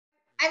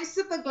I'm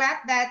super glad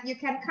that you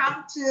can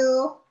come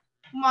to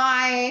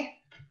my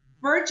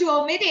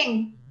virtual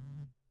meeting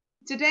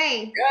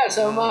today. Yeah,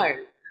 so am I.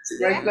 It's a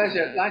great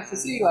pleasure. Nice to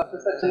see you after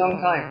such a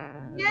long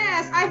time.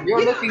 Yes,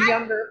 You're looking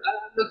younger, and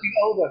I'm looking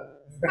older.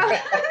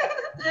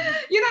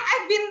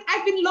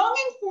 I've been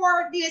longing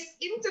for this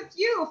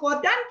interview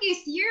for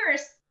donkey's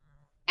years.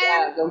 And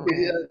Yeah, don't be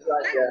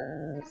right,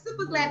 yeah. I'm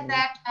super glad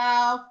that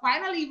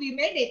finally we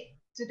made it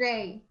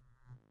today.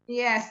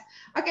 Yes.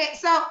 Okay,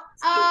 so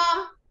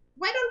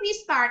why don't we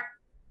start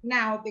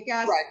now?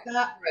 Because Right.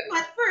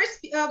 but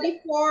first,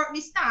 before we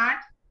start,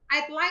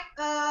 I'd like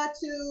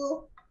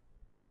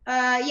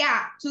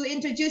to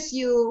introduce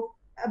you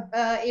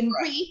in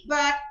brief.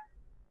 But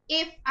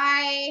if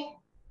I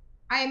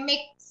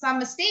make some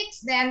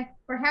mistakes, then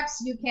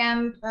perhaps you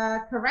can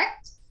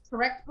correct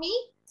me,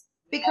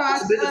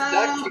 because It's a bit of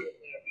Dutch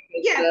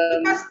here,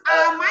 because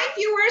my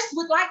viewers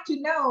would like to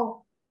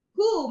know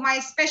who my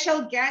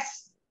special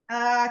guest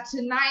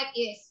tonight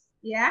is.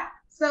 Yeah.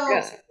 So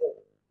yes.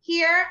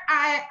 here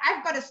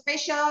I've got a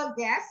special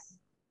guest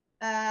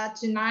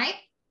tonight.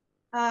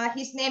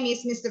 His name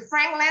is Mr.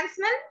 Frank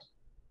Landsman.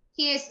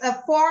 He is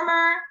a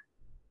former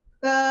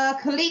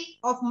colleague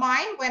of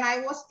mine when I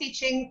was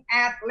teaching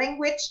at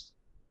Language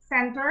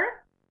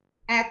Center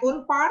at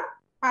Unpar,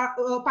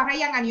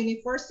 Parayangan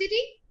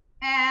University.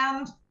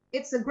 And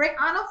it's a great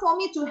honor for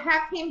me to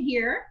have him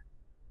here.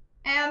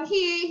 And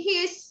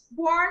he is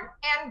born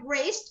and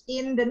raised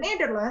in the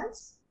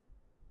Netherlands.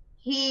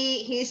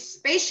 He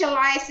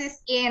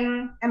specializes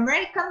in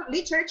American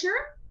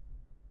literature.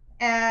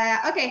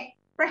 Okay,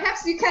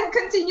 perhaps you can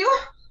continue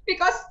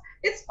because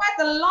it's quite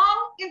a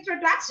long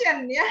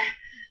introduction. Yeah.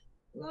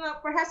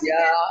 Perhaps you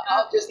can,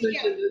 I'll just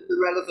mention the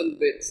relevant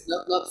bits,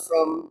 not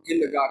from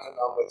kindergarten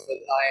onwards, but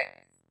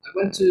I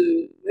went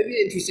to, maybe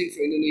interesting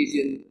for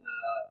Indonesian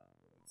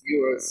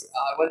viewers,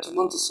 I went to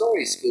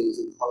Montessori schools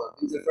in Holland.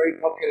 These are very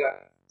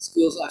popular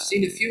schools. I've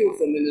seen a few of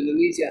them in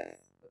Indonesia.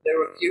 But they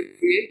were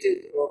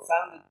created or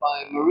founded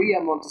by Maria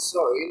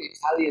Montessori, an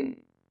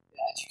Italian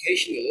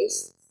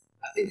educationalist.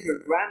 I think her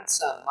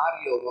grandson,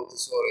 Mario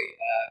Montessori,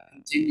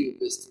 continued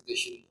this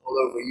tradition all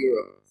over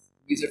Europe.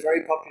 These are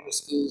very popular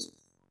schools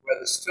where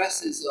the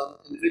stress is on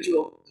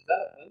individual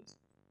development,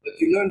 but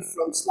you learn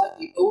from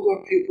slightly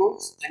older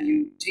pupils and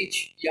you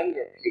teach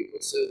younger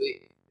pupils. So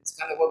it's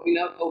kind of what we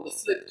now call the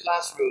flipped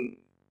classroom,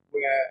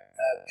 where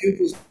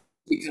pupils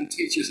become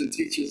teachers and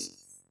teachers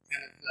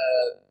kind of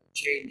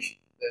change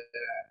their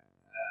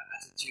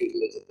attitude a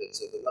little bit,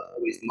 so they're not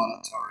always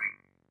monitoring,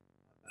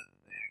 but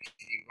they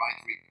actually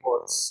write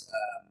reports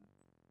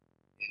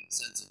in the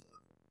sense of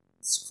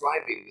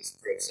describing this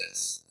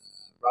process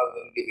rather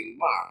than giving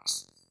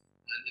marks.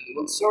 And in the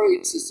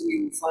Montessori system,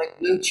 you will find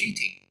no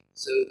cheating.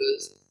 So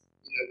there's,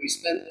 we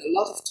spend a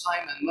lot of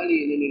time and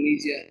money in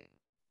Indonesia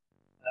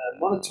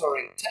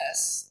monitoring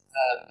tests,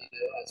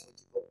 as what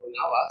you call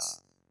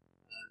pengawas.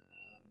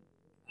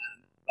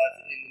 But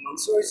in the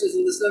Montessori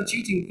system, there's no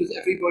cheating because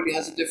everybody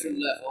has a different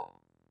level,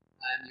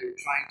 and you're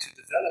trying to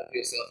develop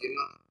yourself. You're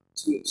not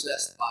too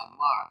obsessed by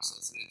marks.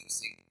 That's an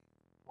interesting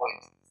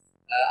point.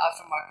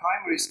 After my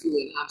primary school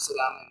in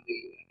Amsterdam, in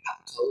the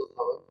capital of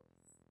Holland,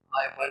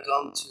 I went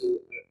on to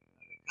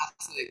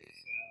Catholic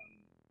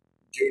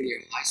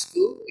junior high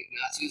school,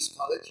 Ignatius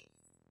College,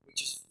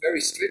 which is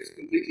very strict,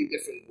 completely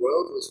different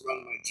world. It was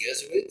run by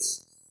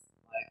Jesuits,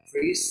 by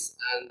priests,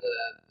 and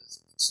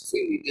it's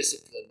extremely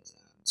disciplined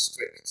and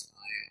strict.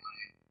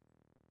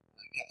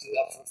 I kept it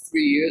up for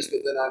 3 years,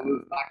 but then I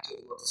moved back to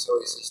the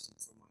Montessori system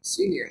for my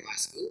senior high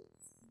school,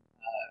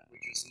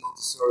 which was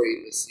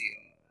Montessori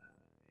Lyceum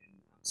in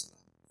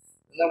Amsterdam.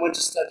 And I went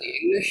to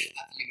study English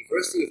at the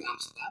University of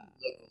Amsterdam,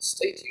 local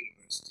state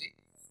university.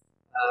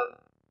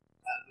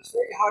 It was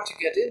very hard to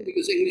get in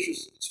because English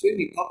was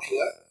extremely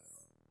popular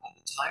at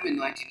the time in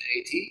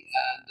 1980,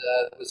 and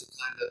there was a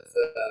kind of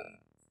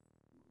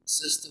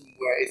system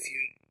where if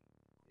you'd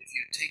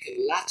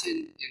taken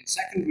Latin in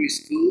secondary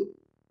school,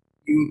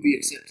 you would be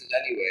accepted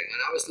anyway.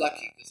 And I was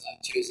lucky because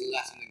I'd chosen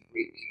Latin and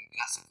Greek,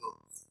 classical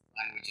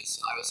languages,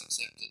 so I was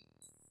accepted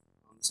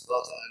on the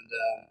spot. And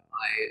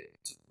I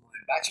took my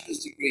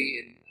bachelor's degree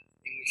in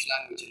English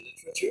language and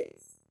literature.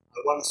 I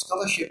won a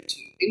scholarship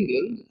to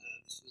England.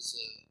 This was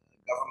a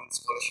government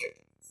scholarship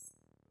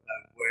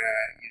where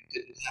you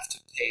didn't have to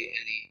pay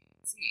any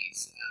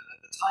fees. And at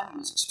the time, it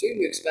was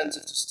extremely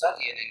expensive to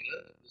study in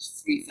England. It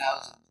was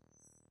 3,000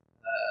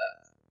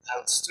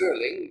 pounds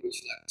sterling,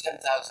 which like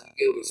 10,000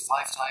 guilders,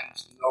 5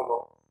 times the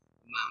normal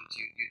amount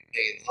you'd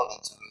pay in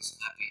Holland. So I was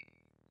happy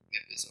to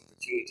get this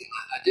opportunity.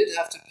 I did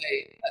have to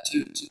pay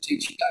to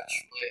teach Dutch,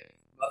 my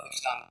mother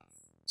tongue,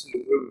 to a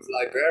group of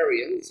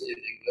librarians in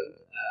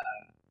England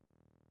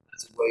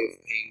as a way of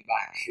paying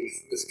back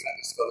this kind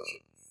of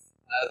scholarship.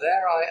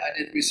 There I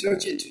did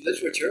research into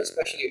literature,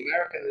 especially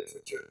American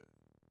literature,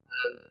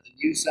 and a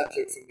new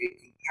subject for me,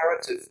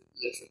 comparative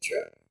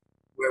literature,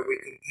 where we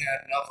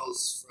compared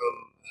novels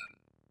from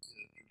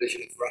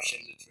tradition of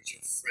Russian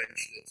literature,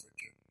 French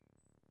literature,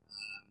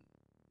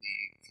 the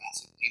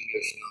classic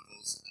English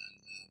novels.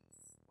 And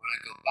when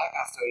I got back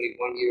after only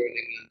 1 year in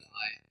England,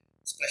 I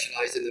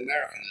specialized in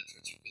American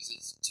literature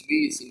because to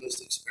me it's the most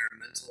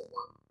experimental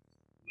one,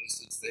 most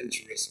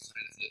adventurous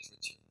kind of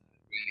literature.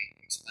 It really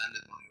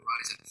expanded my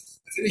horizon.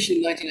 I finished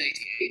in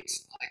 1988.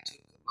 I took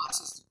a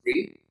master's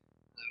degree.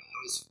 I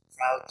was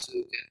proud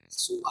to get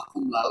summa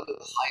cum laude, the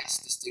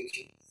highest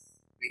distinction,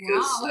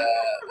 because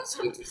that's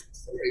an interesting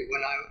story.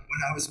 When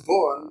I was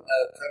born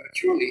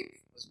prematurely,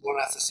 I was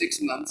born after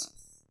 6 months.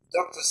 The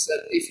doctor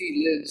said if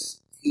he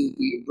lives, he'll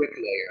be a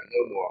bricklayer,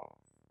 no more,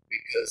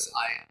 because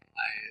I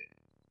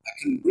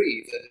couldn't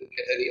breathe. I didn't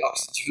get any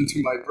oxygen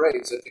to my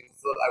brain, so people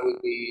thought I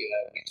would be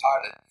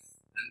retarded.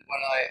 And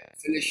when I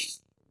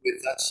finished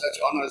with such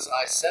honors,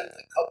 I sent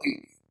a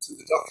copy to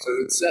the doctor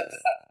who said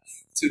that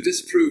to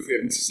disprove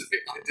him, to say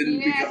I didn't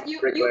become a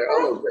bricklayer.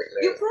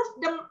 You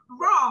proved them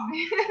wrong.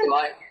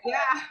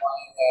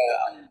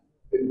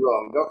 I've been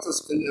wrong.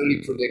 Doctors can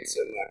only predict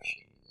so much.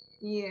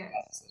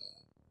 Yes.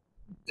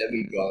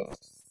 Demigod,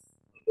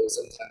 although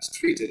sometimes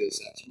treated as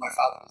such. My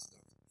father was a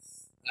doctor.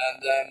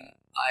 And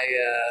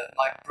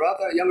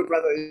my younger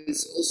brother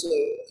is also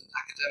an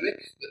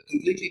academic, but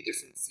completely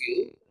different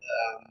field,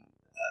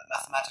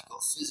 mathematical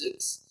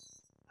physics,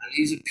 and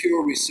he's a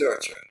pure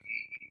researcher.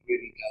 He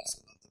really does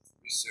a lot of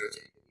research.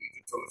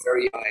 Even from a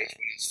very young age,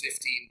 when he was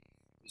 15,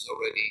 he was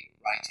already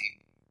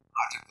writing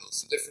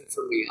articles. So different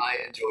from me,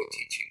 I enjoy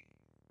teaching.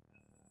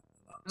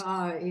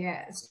 Oh,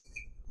 yes.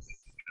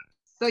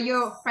 So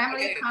your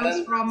family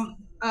comes from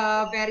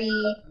a very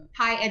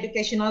high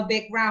educational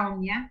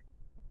background, yeah?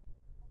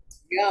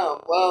 Yeah,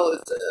 well, I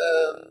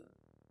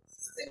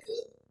think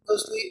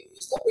mostly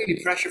it's not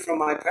really pressure from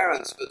my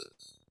parents, but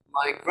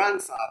my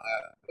grandfather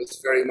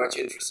was very much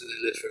interested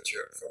in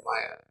literature from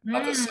my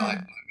mother's side,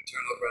 my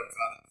maternal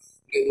grandfather.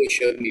 He always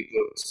showed me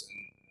books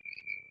and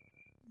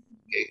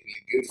gave me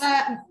a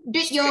good.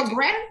 Did your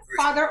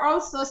grandfather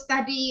also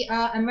study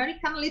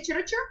American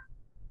literature?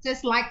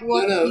 Just like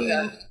what? No.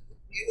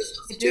 He was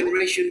of the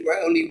generation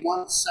where only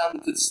one son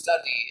could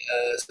study.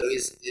 So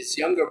his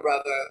younger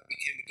brother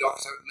became a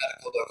doctor,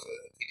 medical doctor,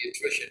 a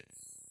pediatrician,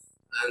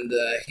 and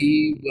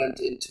he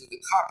went into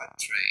the carpet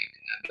trade.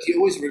 But he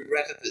always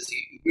regretted this.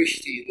 He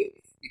wished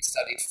he'd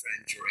studied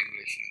French or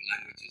English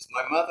languages.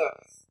 My mother,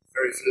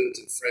 very fluent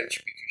in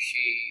French because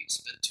she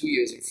spent 2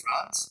 years in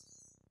France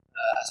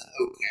as an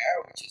au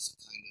pair, which is a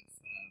kind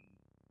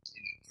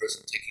of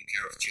person taking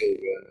care of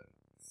children.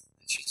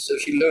 So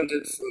she learned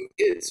it from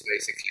kids,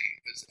 basically,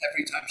 because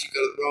every time she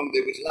got it wrong,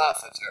 they would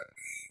laugh at her.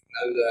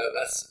 And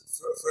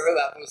that's for her,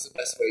 that was the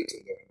best way to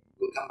learn.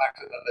 We'll come back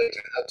to that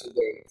later, how to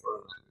learn a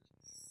foreign language.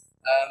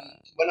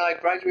 When I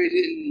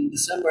graduated in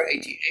December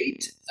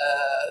 88,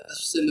 this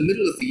was in the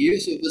middle of the year,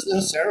 so there was no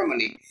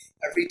ceremony.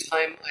 Every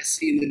time I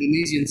see an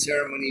Indonesian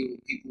ceremony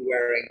with people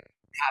wearing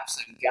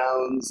caps and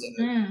gowns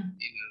and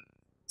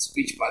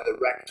speech by the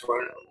rector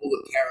and all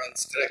the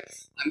parents,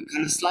 I'm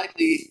kind of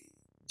slightly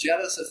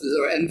jealous of this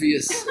or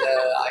envious.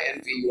 I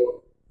envy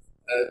your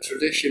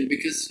tradition,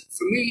 because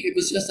for me it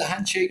was just a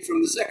handshake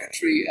from the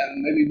secretary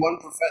and maybe one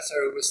professor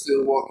who was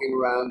still walking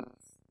around.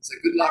 So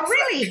good luck. Oh,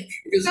 really?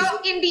 So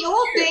in the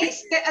old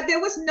days, there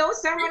was no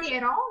ceremony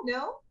at all,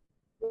 no?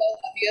 Well,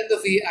 at the end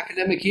of the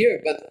academic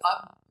year, but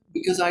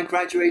because I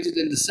graduated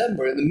in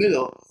December, in the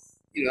middle,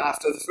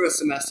 after the first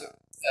semester,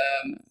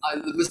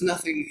 there was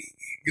nothing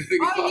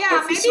going on. Oh,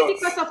 yeah, maybe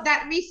because of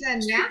that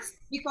reason, yeah?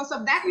 Because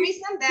of that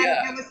reason, then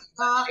there was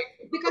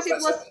because it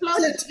was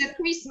close to the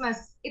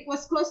Christmas. It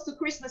was close to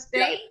Christmas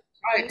Day,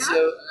 right?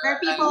 So where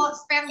people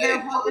spend their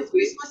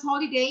Christmas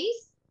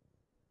holidays.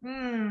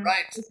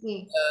 Right.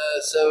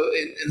 So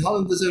in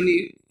Holland, there's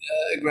only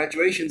a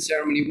graduation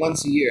ceremony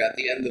once a year at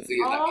the end of the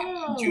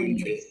in June,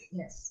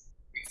 yes,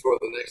 before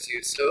the next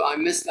year. So I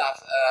missed that,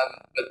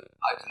 but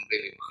I didn't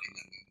really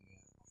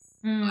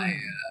mind. I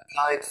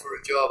applied for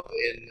a job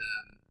in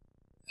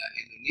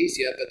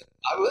Indonesia, but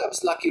I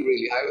was lucky,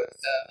 really.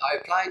 I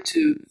applied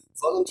to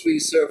voluntary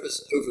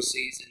service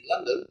overseas in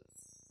London,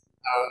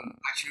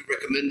 actually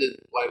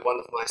recommended by one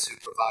of my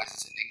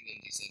supervisors in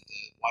England. He said,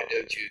 why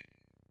don't you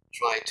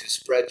try to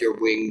spread your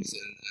wings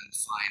and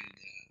find,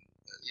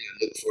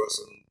 look for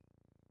some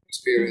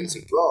experience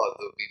abroad?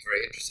 That would be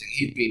very interesting.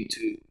 He'd been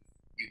to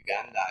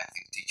Uganda, I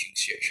think, teaching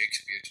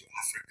Shakespeare to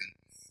African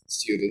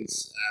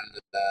students,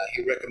 and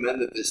he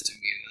recommended this to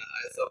me, and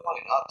I thought, why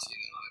not?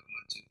 I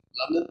went to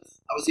London.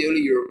 I was the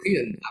only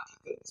European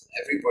applicant.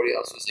 Everybody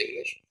else was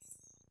English.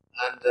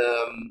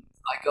 And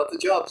I got the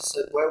job. I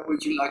said, where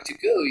would you like to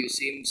go? You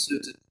seem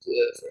suited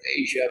for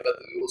Asia, but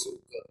we also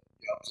got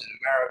jobs in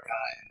America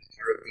and the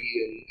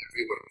Caribbean,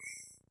 everywhere,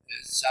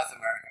 in South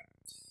America.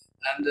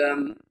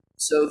 And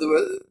so there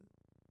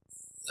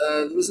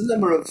was a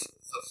number of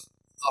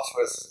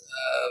offers.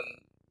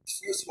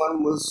 The first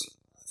one was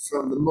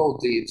from the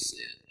Maldives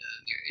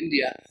near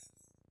India,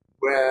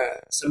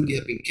 where somebody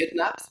had been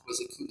kidnapped. It was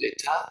a coup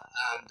d'etat,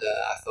 and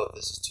I thought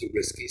this is too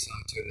risky, so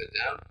I turned it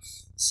down.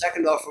 The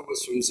second offer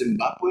was from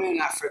Zimbabwe in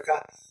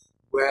Africa,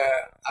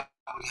 where I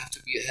would have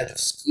to be a head of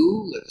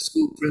school, like a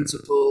school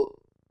principal,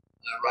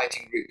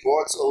 writing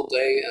reports all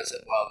day. I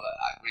said, well,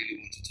 I really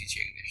want to teach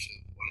English, so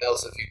what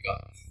else have you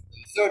got?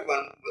 And the third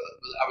one,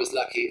 I was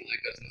lucky, I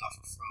got an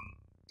offer from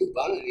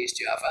Tuban in East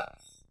Java,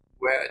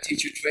 where a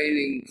teacher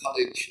training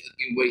college had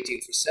been waiting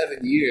for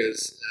 7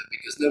 years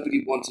because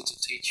nobody wanted to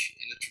teach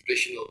in a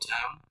traditional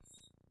town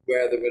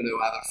where there were no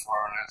other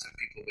foreigners and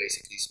people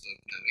basically spoke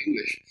no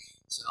English.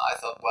 So I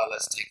thought, well,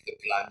 let's take the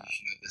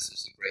plunge. This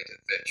is a great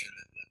adventure.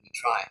 Let me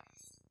try.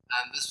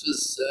 And this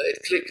was,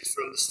 it clicked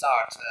from the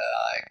start.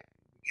 I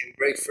became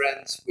great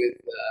friends with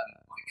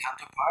my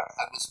counterpart,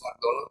 Agus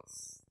Wardono,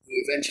 who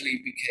eventually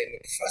became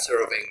a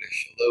professor of English.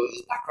 Although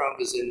his background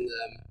was in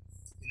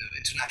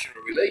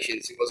international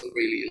relations, he wasn't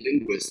really a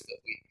linguist, but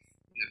we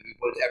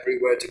went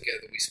everywhere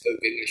together. We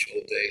spoke English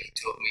all day. He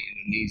taught me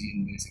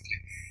Indonesian, basically.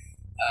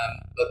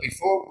 But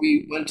before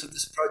we went to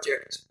this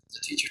project,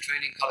 the teacher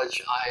training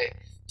college, I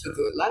took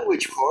a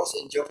language course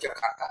in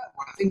Yogyakarta,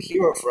 where I think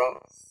you are from.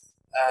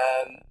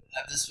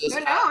 This was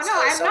no,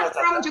 I'm not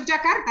from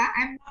Yogyakarta.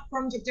 I'm not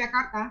from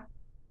Yogyakarta.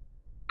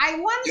 I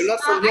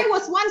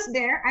was once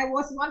there. I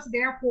was once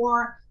there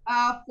for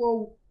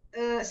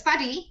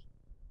study,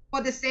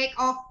 for the sake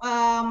of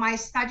my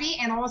study,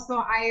 and also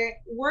I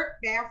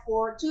worked there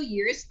for 2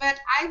 years. But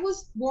I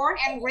was born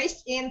and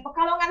raised in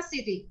Pekalongan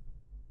City,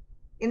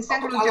 in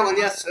Central Java.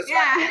 Yes, that's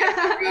yeah.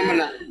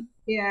 right.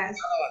 Yes.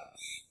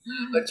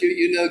 But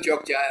you know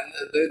Jogja, and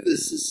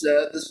this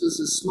was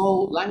a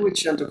small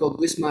language center called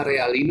Wisma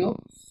Realino.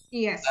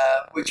 Yes.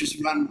 Which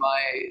is run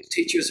by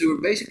teachers who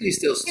are basically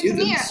still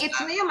students. It's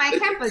near my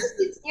campus.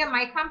 It's near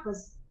my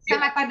campus,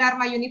 Sanata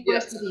Dharma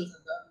University. Yes,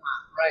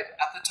 right.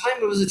 At the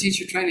time, it was a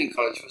teacher training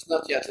college. It was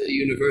not yet a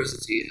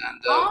university.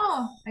 And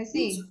I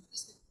see.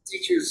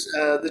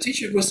 The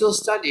teachers were still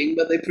studying,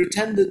 but they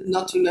pretended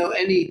not to know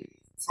any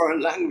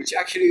foreign language.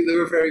 Actually, they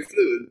were very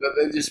fluent, but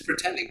they're just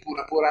pretending.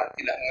 Pura-pura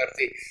tidak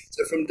mengerti.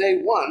 So from day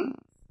one,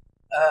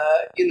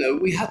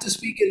 we had to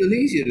speak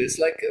Indonesian. It's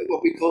like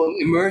what we call an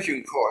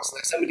immersion course,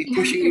 like somebody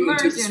pushing you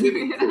into the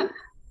swimming pool.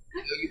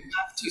 You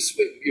have to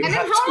swim. And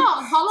then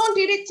how long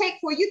did it take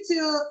for you to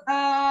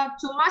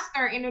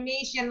master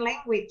Indonesian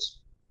language?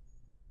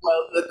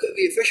 Well,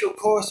 the official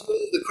course,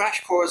 the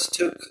crash course,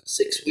 took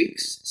 6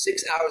 weeks,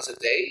 6 hours a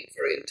day,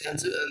 very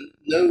intensive, and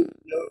no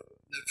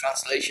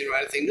translation or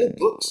anything, no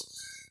books.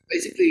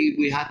 Basically,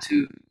 we had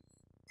to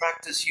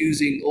practice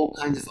using all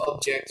kinds of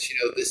objects.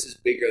 This is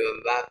bigger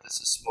than that, this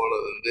is smaller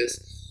than this.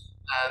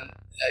 And,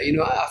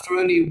 after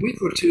only a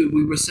week or two,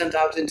 we were sent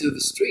out into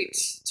the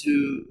streets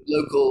to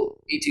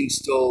local eating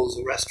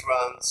stalls,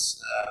 restaurants,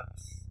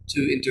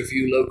 to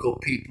interview local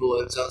people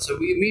and so on. So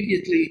we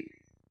immediately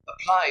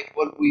applied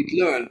what we'd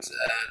learned.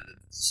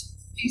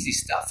 Easy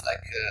stuff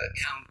like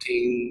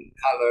counting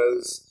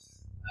colors,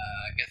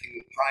 getting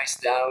the price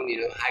down,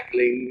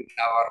 haggling,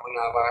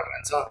 tawar-menawar,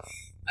 and so on.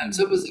 And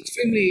so it was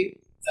extremely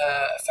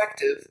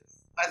effective.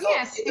 I thought,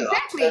 yes,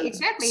 exactly.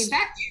 That's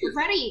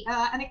very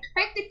an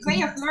effective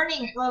way of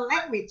learning a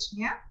language.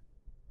 Yeah.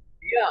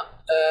 Yeah,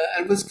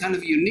 and it was kind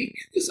of unique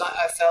because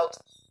I felt,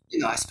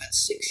 I spent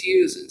 6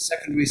 years in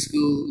secondary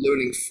school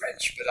learning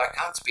French, but I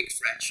can't speak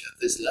French at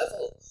this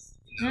level,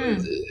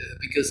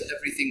 because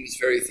everything was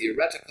very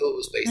theoretical. It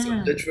was based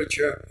on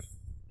literature.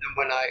 And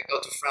when I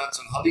got to France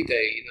on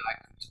holiday, I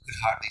could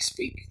hardly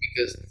speak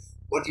because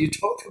what do you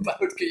talk about?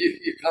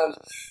 You can't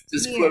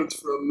just quote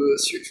from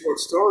short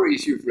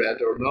stories you've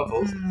read or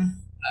novels.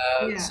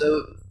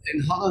 So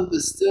in Holland,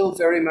 it's still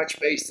very much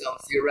based on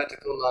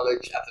theoretical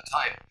knowledge at the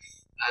time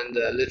and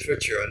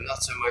literature, and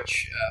not so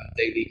much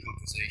daily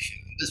conversation.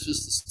 And this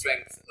was the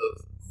strength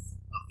of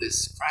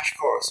this crash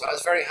course. So I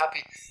was very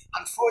happy.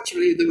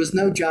 Unfortunately, there was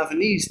no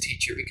Javanese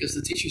teacher because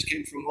the teachers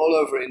came from all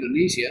over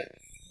Indonesia.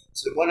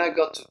 So when I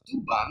got to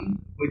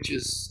Tuban, which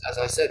is, as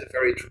I said, a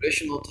very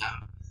traditional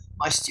town,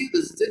 my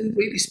students didn't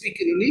really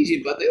speak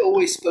Indonesian, but they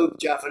always spoke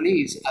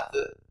Javanese at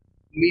the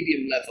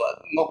medium level,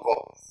 at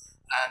Moko.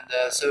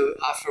 And so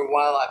after a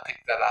while, I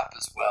picked that up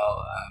as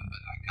well,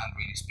 but I can't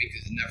really speak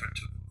it. I never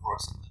took a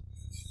course in that.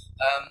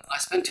 I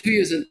spent 2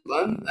 years in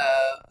Tuban,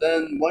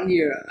 then 1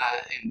 year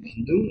in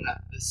Bandung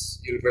at this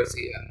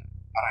university,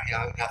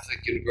 Paradiso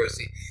Catholic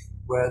University,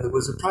 where there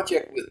was a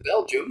project with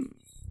Belgium.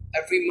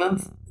 Every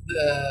month,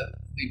 the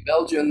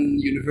Belgian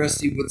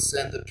university would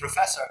send a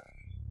professor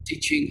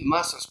teaching a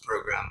master's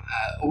program,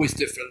 always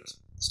different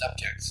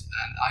subjects.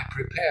 And I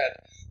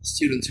prepared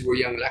students who were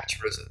young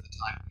lecturers at the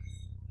time,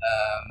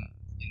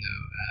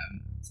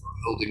 for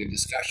holding a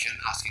discussion,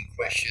 asking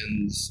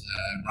questions,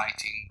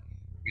 writing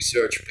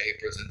research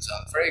papers and so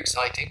on. Very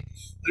exciting.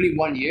 Only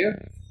 1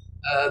 year.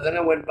 Then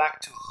I went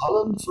back to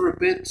Holland for a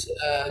bit,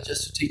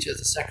 just to teach at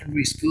a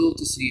secondary school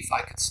to see if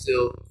I could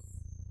still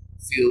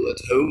feel at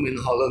home in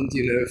Holland,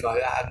 if I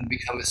hadn't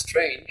become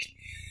estranged.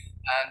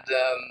 And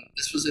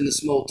this was in a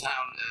small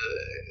town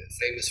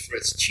famous for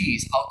its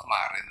cheese,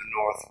 Alkmaar in the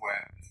north,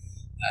 where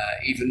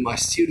even my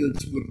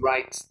students would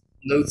write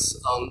notes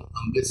on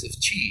bits of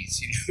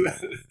cheese,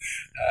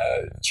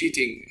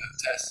 cheating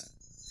tests.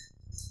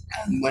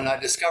 And when I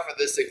discovered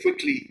this, they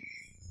quickly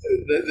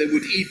they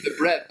would eat the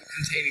bread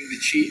containing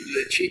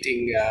the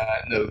cheating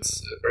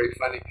notes. Very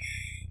funny.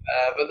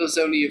 But there was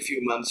only a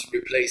few months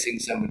replacing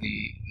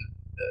somebody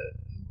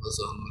who was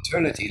on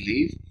maternity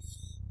leave.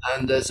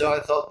 And so I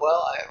thought,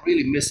 well, I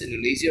really miss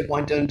Indonesia.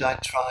 Why don't I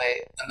try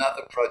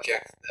another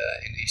project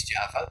in East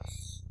Java?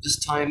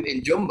 This time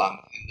in Jombang,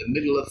 in the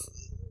middle of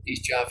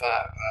East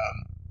Java,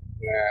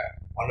 where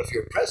one of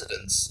your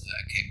presidents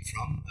came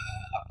from,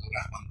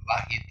 Abdurrahman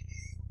Wahid,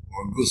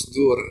 or Gus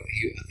Dur.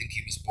 I think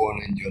he was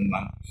born in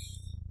Jombang.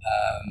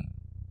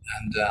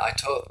 And I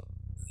taught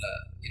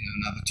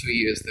another 2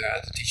 years there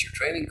at the teacher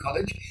training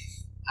college.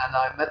 And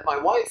I met my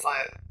wife.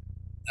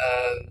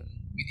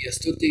 Vidya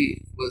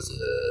Stuti was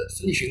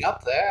finishing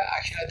up there.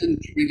 Actually, I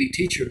didn't really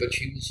teach her, but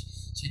she'd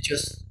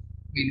just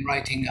been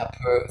writing up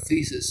her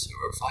thesis or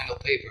her final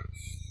paper.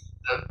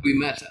 And we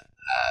met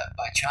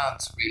by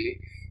chance,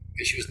 really,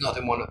 because she was not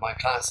in one of my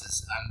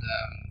classes. And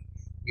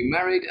we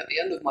married at the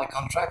end of my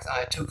contract.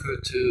 I took her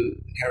to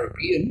the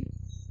Caribbean,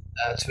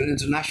 to an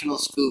international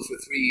school for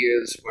 3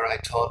 years where I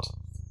taught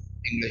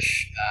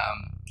English.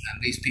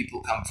 And these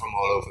people come from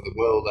all over the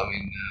world. I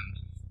mean,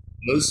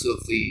 most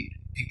of the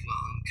people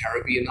on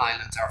Caribbean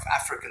islands are of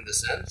African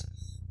descent,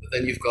 but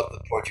then you've got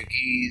the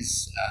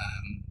Portuguese,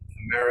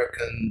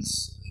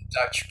 Americans,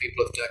 Dutch,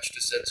 people of Dutch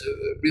descent, so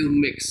a real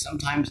mix.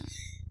 Sometimes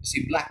you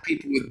see black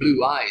people with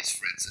blue eyes,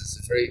 for instance,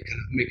 a very kind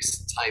of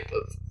mixed type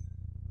of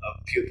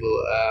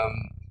pupil.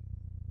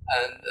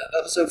 And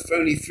that was for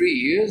only 3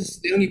 years.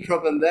 The only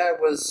problem there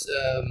was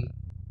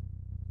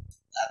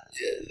that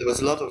there was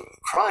a lot of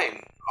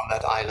crime on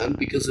that island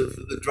because of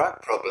the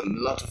drug problem.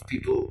 A lot of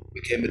people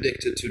became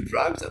addicted to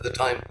drugs. At the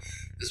time,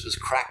 this was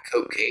crack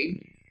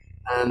cocaine.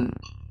 And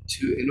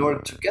in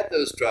order to get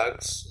those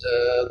drugs,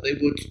 they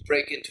would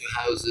break into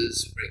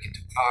houses, break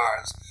into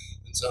cars,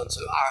 and so on.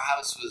 So our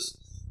house was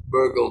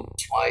burgled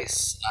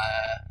twice.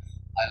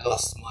 I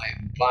lost my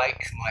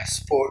bike, my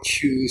sports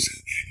shoes.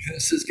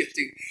 This is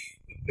getting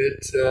a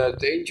bit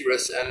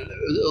dangerous, and it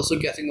was also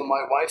getting on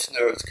my wife's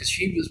nerves because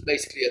she was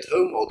basically at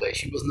home all day.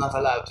 She was not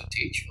allowed to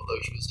teach,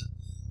 although she was a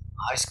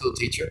high school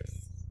teacher,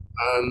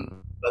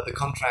 but the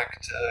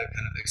contract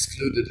kind of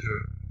excluded her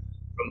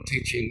from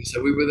teaching.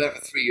 So we were there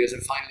for 3 years,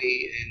 and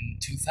finally in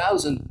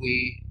 2000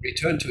 we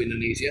returned to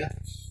Indonesia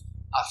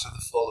after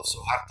the fall of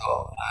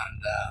Suharto.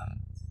 And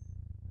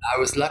I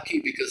was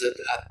lucky because at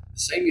the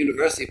same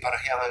university,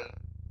 Parahyangan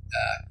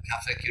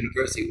Catholic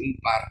University,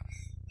 Unpar,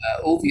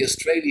 all the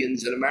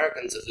Australians and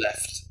Americans had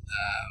left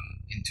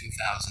in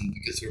 2000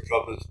 because there were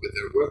problems with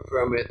their work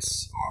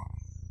permits, or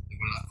they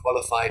were not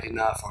qualified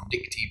enough, or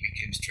dictee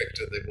became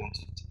stricter. They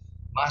wanted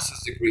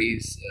master's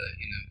degrees,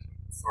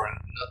 for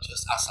not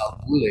just asal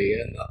bule,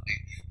 and not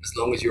as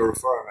long as you're a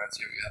foreigner,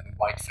 so you have a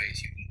white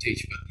face, you can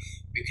teach, but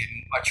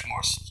became much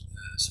more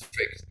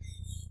strict.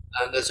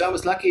 And so I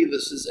was lucky.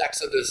 This is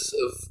exodus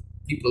of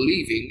people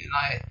leaving, and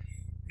I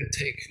could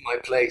take my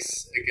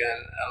place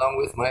again, along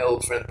with my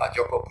old friend Pak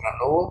Joko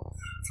Pranowo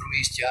from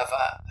East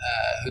Java,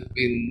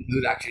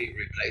 who'd actually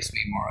replaced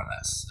me more or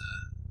less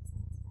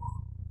for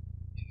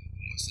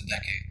almost a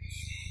decade.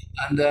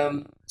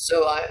 And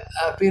so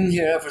I've been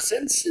here ever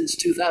since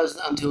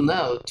 2000 until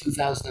now,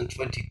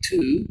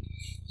 2022.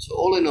 So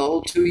all in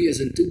all, 2 years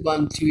in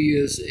Tuban, 2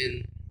 years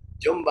in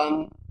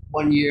Jombang,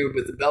 1 year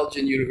with the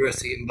Belgian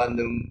University in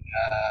Bandung,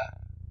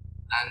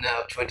 and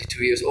now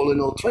 22 years. All in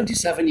all,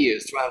 27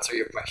 years, to answer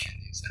your question.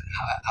 You said,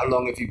 how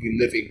long have you been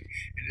living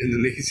in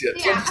Indonesia?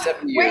 Yeah.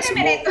 27 years. Wait a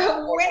minute.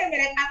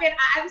 I mean,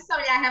 I'm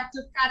sorry, I have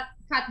to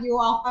cut you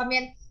off. I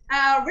mean,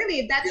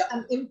 really, that's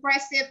an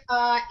impressive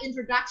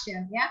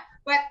introduction. Yeah.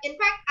 But in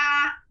fact,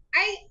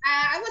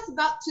 I was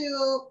about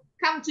to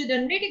come to the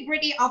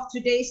nitty-gritty of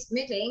today's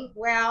meeting.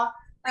 Well,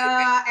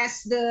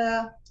 as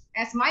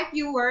my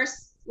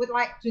viewers would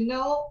like to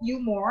know you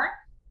more.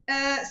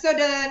 So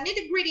the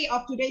nitty-gritty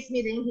of today's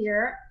meeting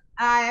here,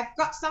 I've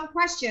got some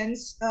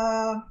questions,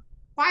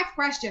 5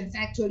 questions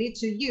actually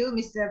to you,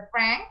 Mr.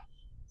 Frank.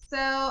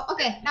 So,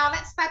 okay, now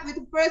let's start with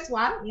the first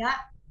one. Yeah.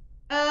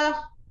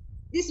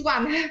 This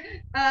one,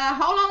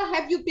 how long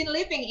have you been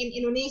living in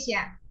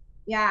Indonesia?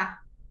 Yeah.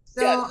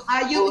 So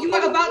you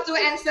were about to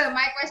answer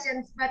my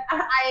questions, but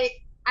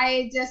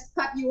I just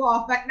cut you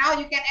off, but now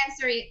you can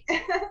answer it.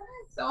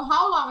 So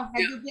how long have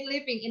you been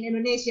living in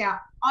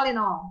Indonesia, all in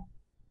all?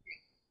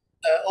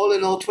 All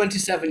in all,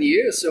 27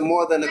 years, so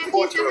more than a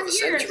quarter of a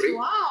century.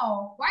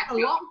 Wow, quite a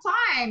long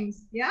time.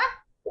 Yeah.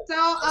 So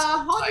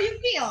how do you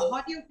feel?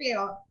 How do you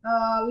feel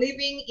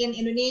living in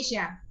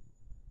Indonesia?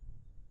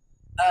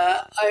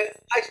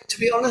 To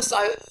be honest,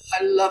 I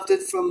loved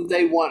it from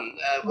day one.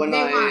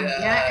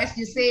 As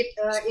you said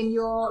in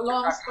your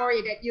long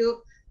story that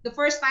the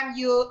first time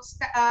you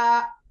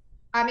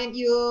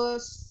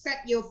set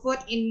your foot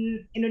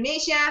in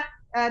Indonesia,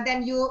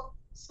 then you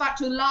start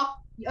to love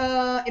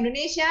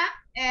Indonesia,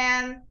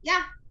 and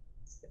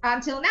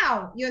until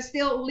now you're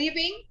still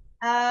living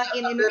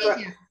in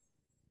Indonesia.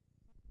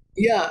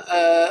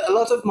 A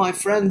lot of my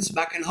friends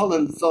back in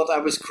Holland thought I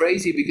was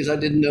crazy because I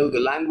didn't know the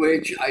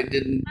language. I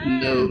didn't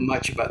know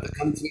much about the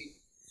country.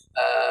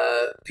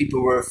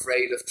 People were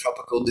afraid of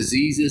tropical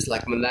diseases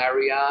like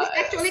malaria. This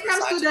actually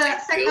comes to the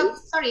second.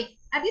 Sorry,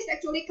 this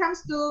actually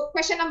comes to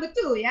question number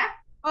 2. Yeah.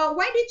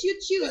 why did you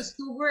choose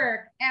to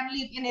work and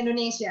live in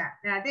Indonesia?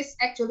 This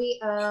actually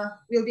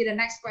will be the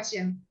next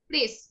question.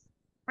 Please,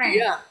 Frank.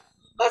 Yeah,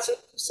 that's an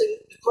interesting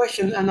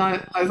question, and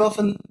I've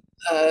often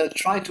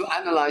tried to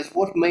analyze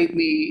what made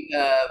me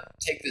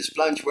take this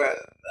plunge where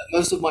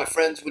most of my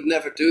friends would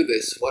never do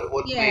this.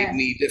 What made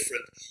me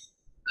different?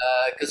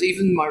 Because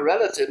even my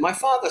relative, my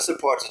father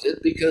supported it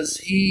because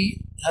he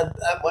had,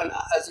 when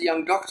as a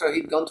young doctor,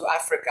 he'd gone to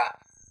Africa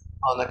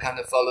on a kind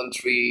of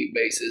voluntary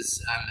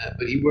basis, and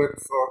but he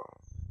worked for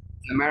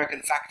an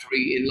American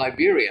factory in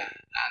Liberia,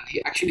 and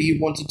he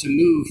wanted to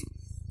move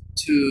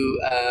to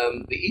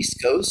the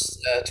East Coast,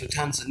 to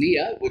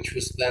Tanzania, which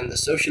was then a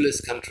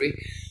socialist country.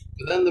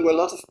 But then there were a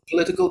lot of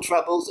political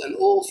troubles, and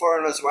all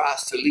foreigners were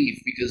asked to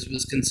leave because it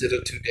was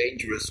considered too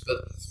dangerous.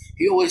 But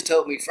he always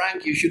told me,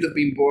 Frank, you should have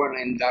been born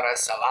in Dar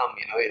es Salaam,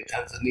 in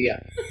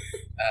Tanzania,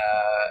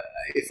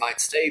 if I'd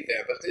stayed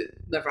there. But it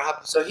never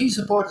happened. So he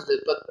supported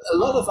it. But a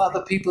lot of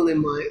other people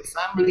in my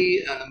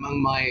family and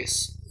among my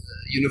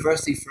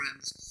university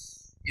friends,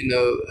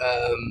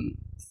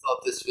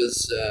 thought this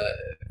was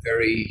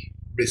very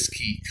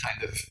risky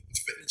kind of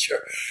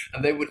adventure,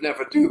 and they would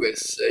never do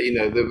this. They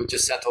would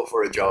just settle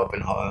for a job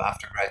in Holland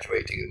after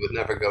graduating. It would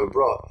never go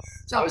abroad.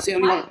 So I was the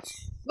only one.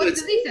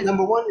 What's the reason?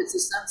 Number one, it's a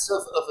sense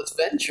of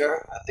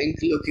adventure. I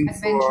think looking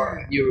for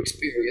a new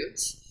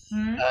experience.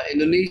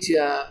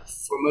 Indonesia,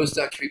 for most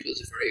Dutch people,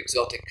 is a very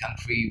exotic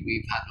country.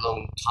 We've had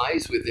long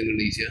ties with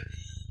Indonesia,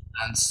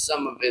 and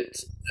some of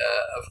it,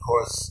 of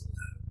course,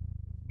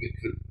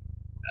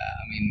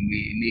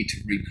 we need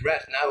to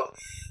regret now.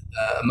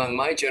 Among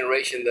my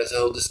generation, there's a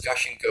whole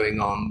discussion going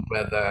on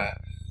whether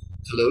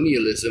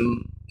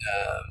colonialism,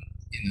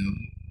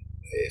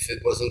 if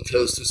it wasn't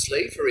close to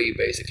slavery,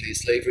 basically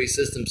slavery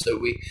system. So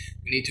we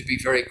need to be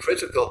very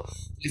critical.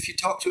 If you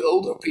talk to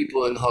older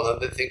people in Holland,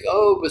 they think,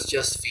 oh, it was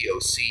just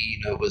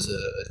VOC, it was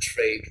a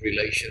trade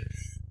relation.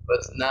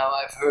 But now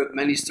I've heard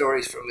many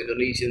stories from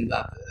Indonesians,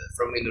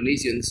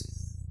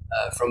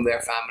 from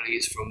their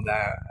families, from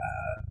their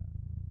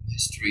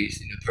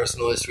histories,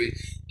 personal history.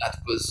 That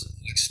was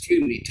an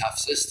extremely tough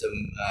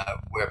system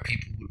where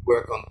people would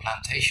work on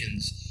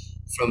plantations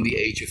from the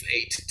age of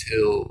 8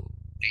 till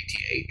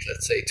 88,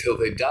 let's say, till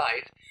they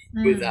died,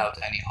 without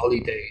any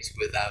holidays,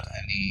 without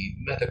any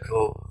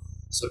medical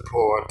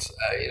support.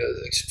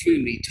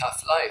 Extremely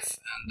tough life,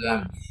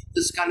 and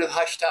this is kind of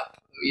hushed up.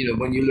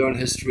 When you learn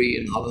history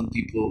in Holland,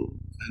 people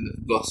kind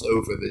of gloss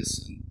over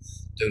this and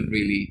don't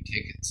really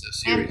take it so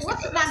seriously. And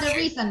what's another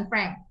reason,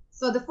 Frank?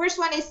 So the first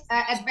one is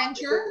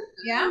adventure,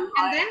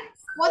 and then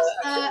what's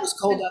I was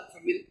called up for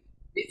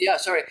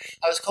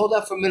I was called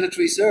up for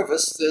military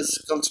service.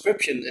 There's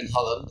conscription in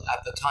Holland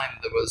at the time.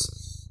 There was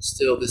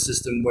still the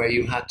system where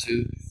you had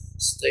to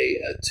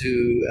stay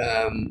to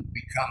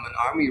become an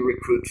army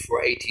recruit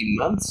for 18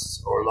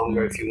 months or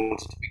longer if you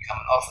wanted to become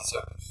an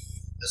officer.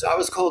 So I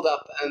was called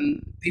up,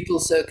 and people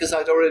said, because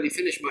I'd already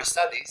finished my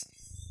studies,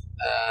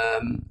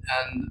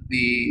 and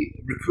the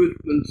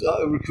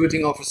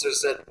recruiting officer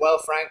said, well,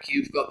 Frank,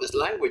 you've got this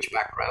language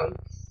background.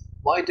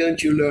 Why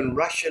don't you learn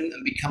Russian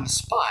and become a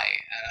spy?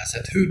 And I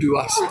said, who do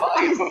I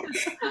spy for?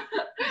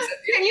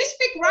 Can you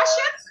speak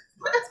Russian?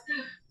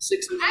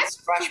 6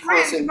 months crash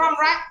course in from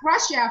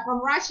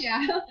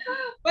Russia,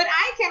 but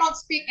I cannot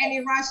speak any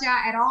Russia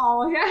at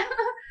all.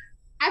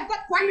 I've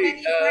got quite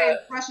many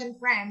Russian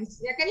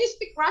friends. Can you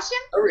speak Russian?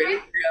 Oh, really?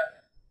 Yeah.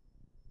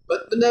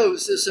 But no,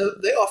 so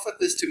they offered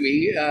this to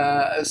me,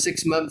 a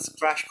 6 month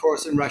crash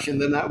course in Russian.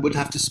 Then I would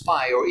have to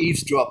spy or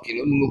eavesdrop,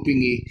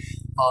 mengupingi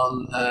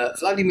on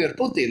Vladimir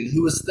Putin,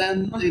 who was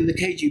then in the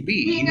KGB.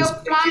 Being a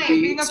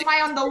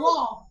fly on the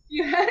wall.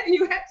 You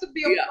had to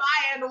be a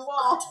fly on the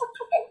wall.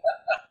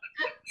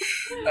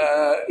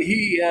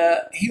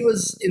 He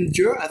was in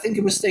I think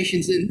he was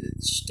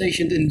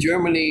stationed in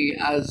Germany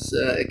as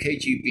a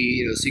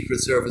KGB,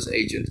 Secret Service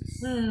agent,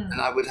 and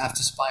I would have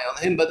to spy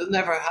on him. But it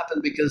never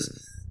happened because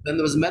then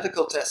there was a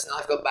medical test, and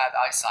I've got bad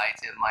eyesight,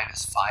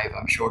 -5.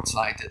 I'm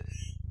short-sighted.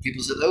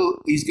 People said,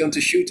 "Oh, he's going to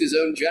shoot his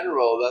own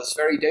general. That's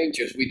very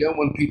dangerous. We don't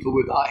want people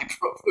with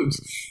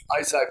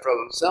eyesight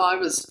problems." So I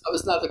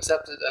was not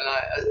accepted, and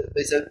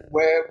they said,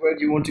 "Where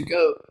do you want to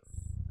go?"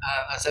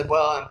 I said,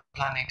 well, I'm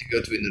planning to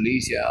go to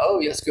Indonesia.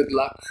 Oh, yes, good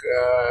luck.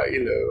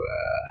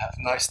 Have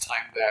a nice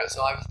time there. So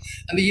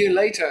and a year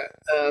later,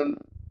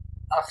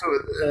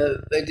 afterward,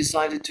 they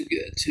decided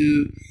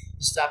to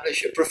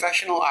establish a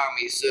professional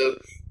army. So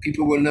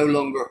people were no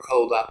longer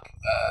called up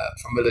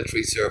for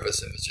military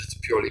service. It was just a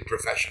purely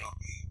professional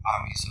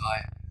army. So I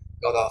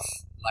got off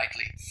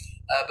lightly.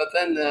 But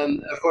then,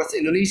 of course,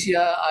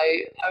 Indonesia,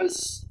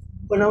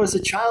 when I was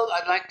a child,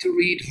 I liked to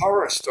read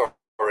horror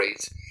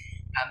stories.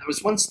 And there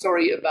was one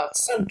story about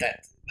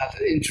Santet that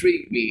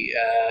intrigued me,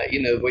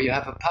 where you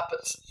have a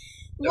puppet.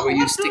 What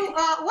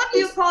do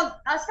you call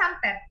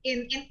Santet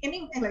in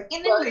English?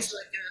 It's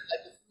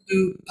like a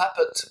voodoo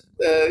puppet.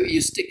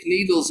 You stick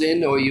needles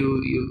in, or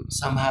you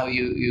somehow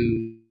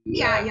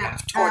kind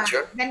of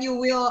torture. Then you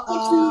will,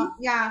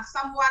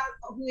 someone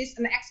who is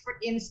an expert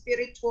in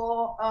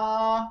spiritual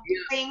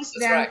things,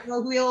 then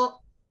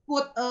will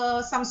put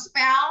some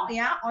spell,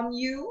 on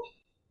you.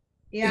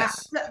 Yeah,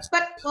 Yes.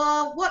 but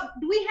what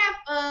do we have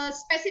a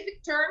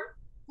specific term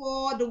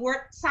for the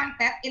word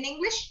santet in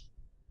English?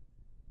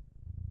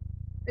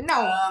 No,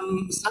 I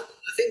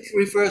think it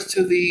refers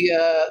to the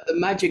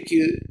magic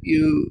you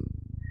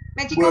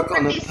magical work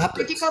on a practice,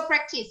 puppet. magical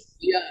practice.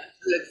 Yeah,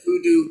 like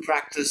voodoo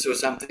practice or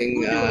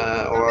something, Voodoo,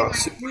 something or like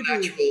voodoo.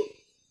 supernatural.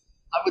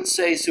 I would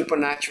say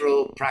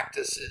supernatural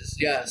practices.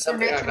 Yeah,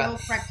 something like that.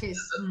 Supernatural practice.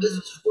 This is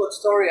a short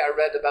story I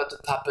read about the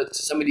puppet.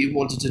 Somebody who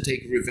wanted to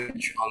take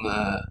revenge on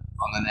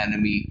an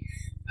enemy,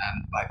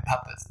 by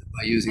puppets,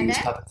 by using And his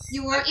then puppets.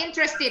 you were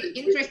interested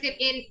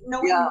in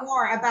knowing Yeah.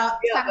 more about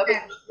Yeah, that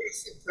santet. was my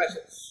first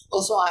impression.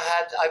 Also,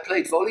 I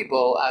played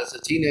volleyball as a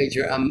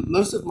teenager.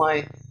 Most of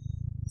my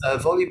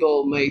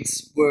volleyball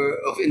mates were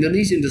of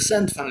Indonesian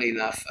descent, funnily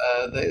enough.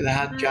 They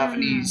had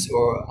Javanese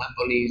or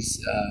Ambonese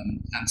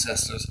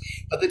ancestors,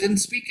 but they didn't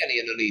speak any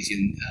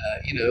Indonesian.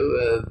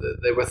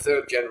 They were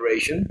third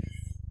generation,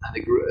 and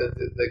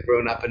they'd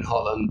grown up in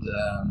Holland,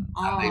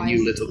 and they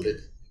knew a little bit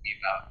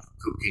about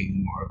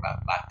cooking or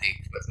about batik,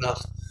 but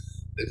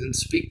they didn't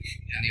speak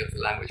any of the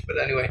language. But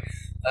anyway,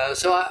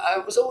 so I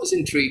was always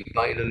intrigued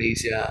by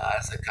Indonesia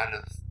as a kind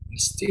of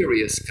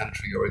mysterious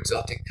country or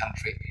exotic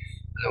country.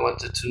 I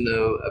wanted to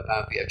know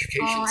about the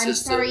education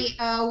system. I'm sorry,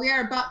 we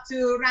are about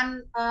to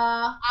run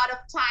out of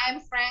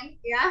time, Frank.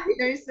 Yeah,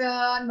 there's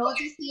a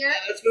notice here.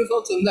 Let's move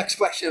on to the next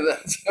question then.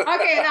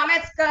 Okay, now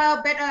let's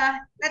go.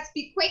 Let's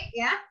be quick,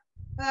 yeah,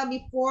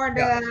 before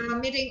the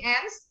meeting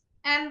ends.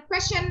 And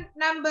question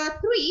number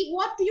 3: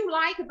 what do you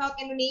like about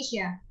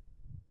Indonesia?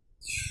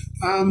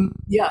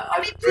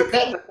 I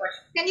prepared the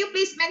question. Can you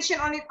please mention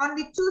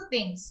only 2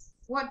 things?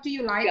 What do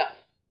you like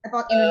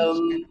about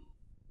Indonesia?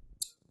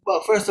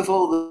 Well, first of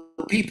all,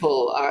 the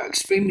people are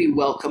extremely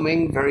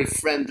welcoming, very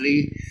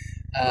friendly.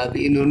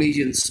 The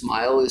Indonesian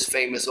smile is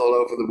famous all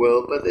over the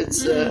world, but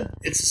it's a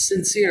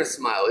sincere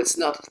smile. It's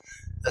not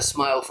a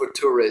smile for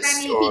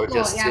tourists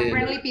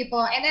friendly people.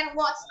 And then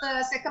what's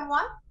the second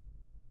one?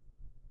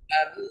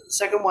 The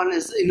second one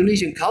is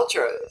Indonesian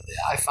culture.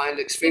 I find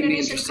extremely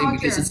interesting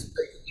because it's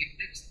basically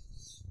mixed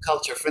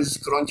culture. For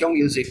instance, keroncong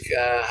music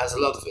has a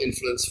lot of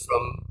influence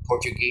from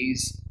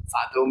Portuguese,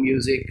 fado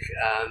music,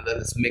 and then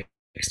it's mixed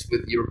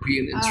with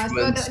European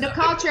instruments. So the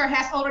culture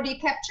has already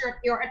captured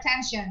your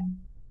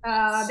attention.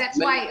 That's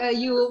why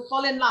you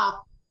fall in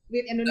love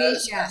with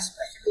Indonesia.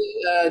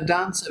 Especially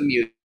dance and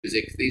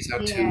music. These are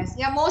two. Yes,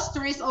 yeah. Most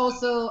tourists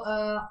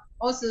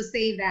also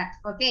say that.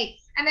 Okay,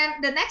 and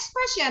then the next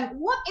question: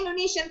 what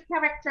Indonesian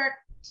character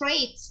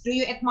traits do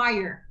you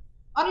admire?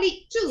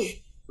 Only 2.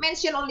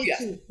 Mention only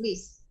 2,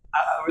 please.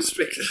 I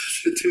restricted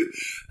to 2.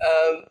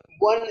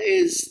 One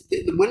is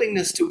the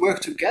willingness to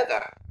work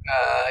together.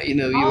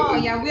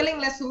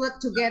 Willingness to work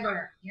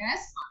together.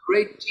 Yes.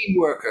 Great team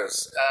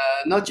workers,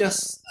 not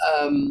just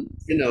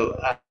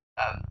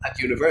at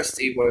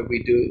university where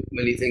we do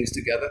many things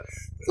together,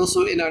 but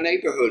also in our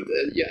neighborhood.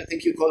 I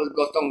think you call it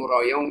gotong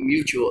royong,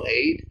 mutual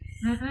aid,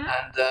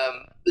 and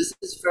this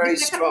is very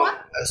strong.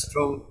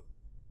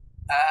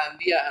 And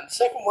the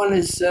second one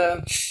is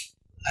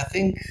I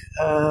think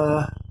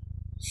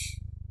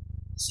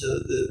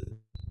the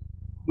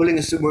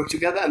willingness to work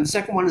together, and the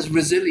second one is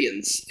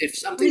resilience. If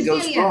something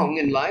goes wrong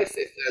in life,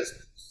 if there's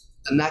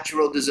a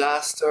natural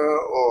disaster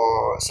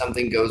or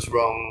something goes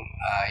wrong,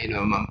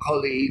 among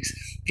colleagues,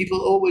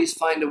 people always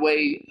find a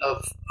way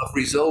of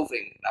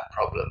resolving that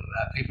problem.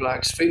 People are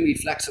extremely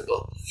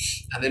flexible,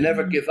 and they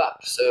never give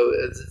up. So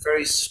it's a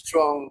very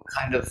strong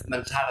kind of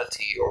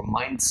mentality or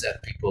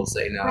mindset, people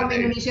say nowadays. From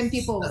Indonesian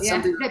people,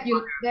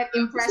 that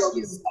impressed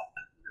you.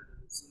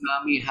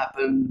 Tsunami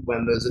happened,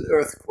 when there's an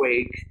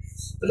earthquake,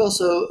 but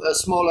also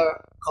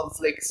smaller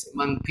conflicts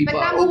among people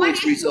are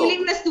always resolved.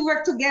 Willingness to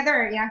work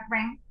together,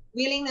 Frank.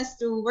 Willingness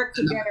to work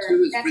together.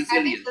 I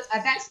think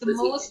that's the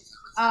most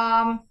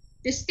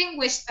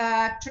distinguished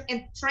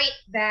trait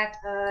that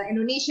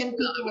Indonesian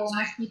people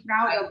must be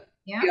proud of.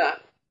 Yeah.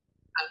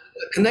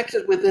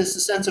 Connected with this, a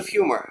sense of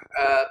humor.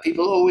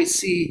 People always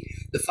see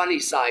the funny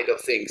side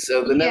of things,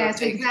 so they never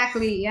take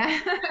exactly.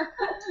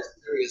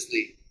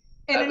 seriously.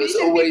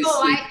 Indonesian people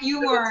like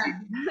humor.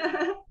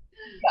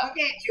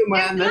 Okay. Humor,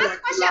 and the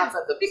last question. Laugh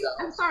at themselves.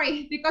 I'm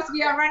sorry, because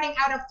we are running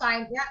out of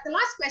time. Yeah. The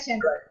last question.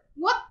 Right.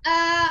 What?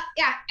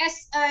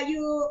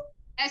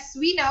 As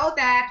we know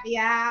that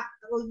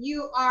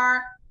you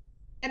are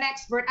an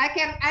expert. I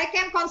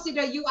can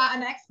consider you are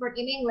an expert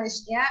in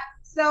English. Yeah.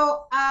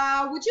 So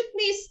would you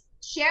please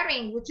share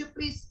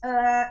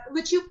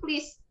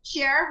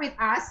with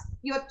us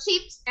your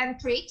tips and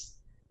tricks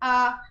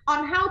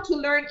on how to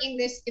learn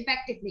English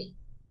effectively?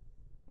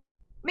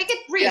 Make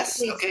it brief, yes,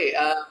 please. Okay.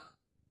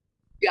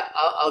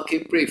 I'll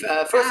keep brief.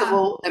 First of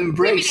all,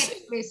 embrace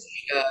English.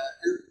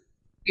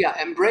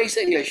 Embrace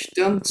English.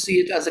 Don't see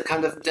it as a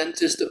kind of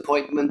dentist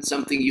appointment,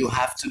 something you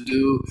have to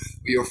do,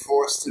 or you're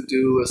forced to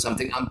do, or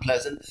something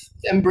unpleasant.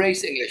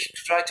 Embrace English.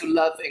 Try to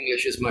love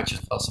English as much as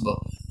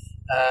possible.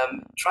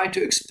 Try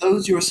to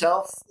expose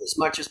yourself as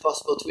much as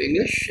possible to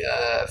English.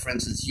 For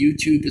instance,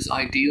 YouTube is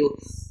ideal.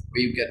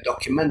 where you get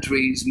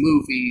documentaries,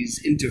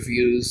 movies,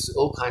 interviews,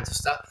 all kinds of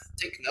stuff.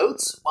 Take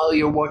notes while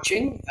you're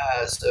watching,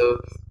 so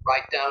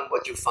write down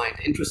what you find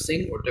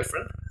interesting or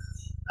different,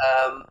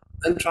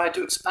 and try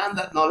to expand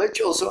that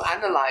knowledge. Also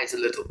analyze a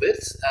little bit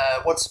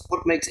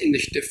what makes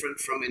English different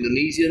from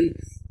Indonesian.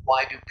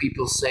 Why do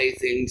people say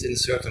things in a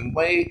certain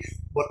way?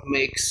 What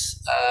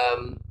makes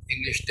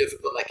English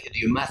difficult, like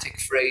idiomatic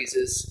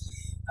phrases?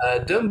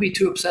 Don't be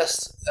too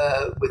obsessed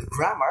with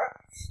grammar,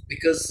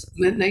 because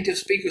native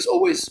speakers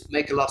always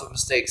make a lot of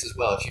mistakes as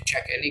well. If you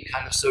check any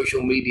kind of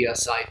social media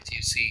site,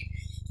 you see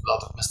a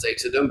lot of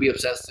mistakes. So don't be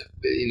obsessed.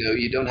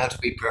 You don't have to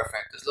be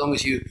perfect, as long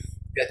as you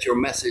get your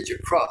message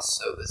across.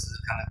 So this is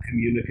a kind of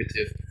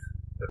communicative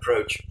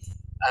approach.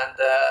 And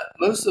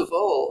most of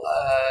all,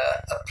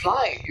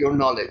 apply your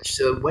knowledge.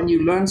 So when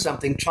you learn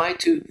something, try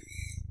to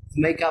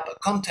make up a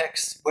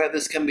context where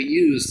this can be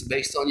used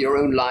based on your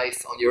own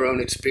life, on your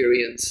own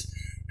experience,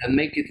 and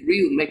make it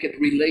real, make it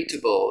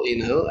relatable,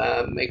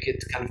 make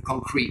it kind of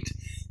concrete.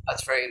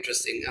 That's very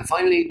interesting. And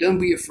finally, don't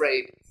be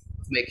afraid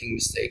of making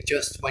mistakes.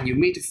 Just when you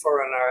meet a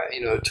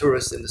foreigner, a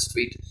tourist in the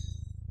street,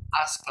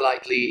 ask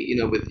politely,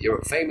 with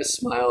your famous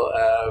smile,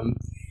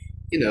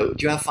 do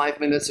you have 5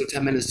 minutes or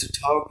 10 minutes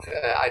to talk?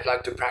 I'd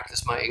like to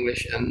practice my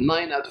English. And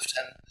 9 out of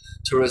 10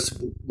 tourists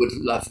would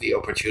love the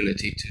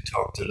opportunity to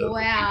talk to local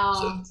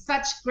people. So,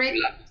 such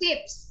great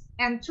tips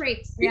and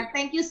tricks. Yeah,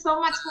 thank you so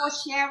much for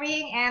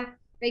sharing, and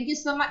thank you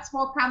so much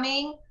for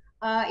coming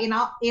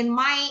in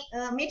my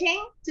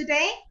meeting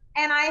today.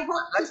 And I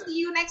hope to see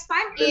you next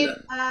time if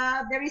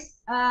there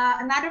is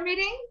another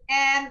meeting.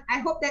 And I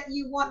hope that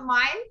you won't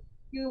mind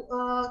you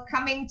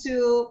coming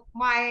to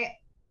my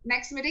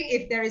next meeting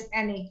if there is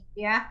any.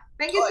 Yeah,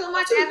 thank you so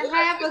much, and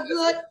have a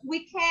good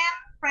weekend,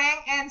 Frank,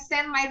 and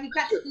send my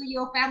regards to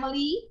your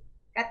family.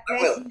 God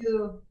bless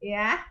you.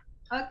 Yeah.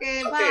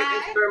 Okay, bye.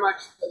 Thank you very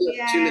much for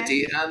the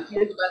opportunity, and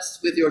all the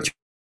best with your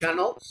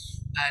channel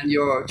and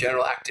your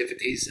general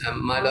activities.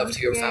 My love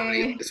to your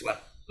family as well.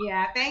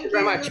 Yeah, thank you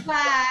very much.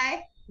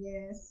 Bye.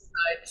 Yes.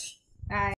 Good night. Bye.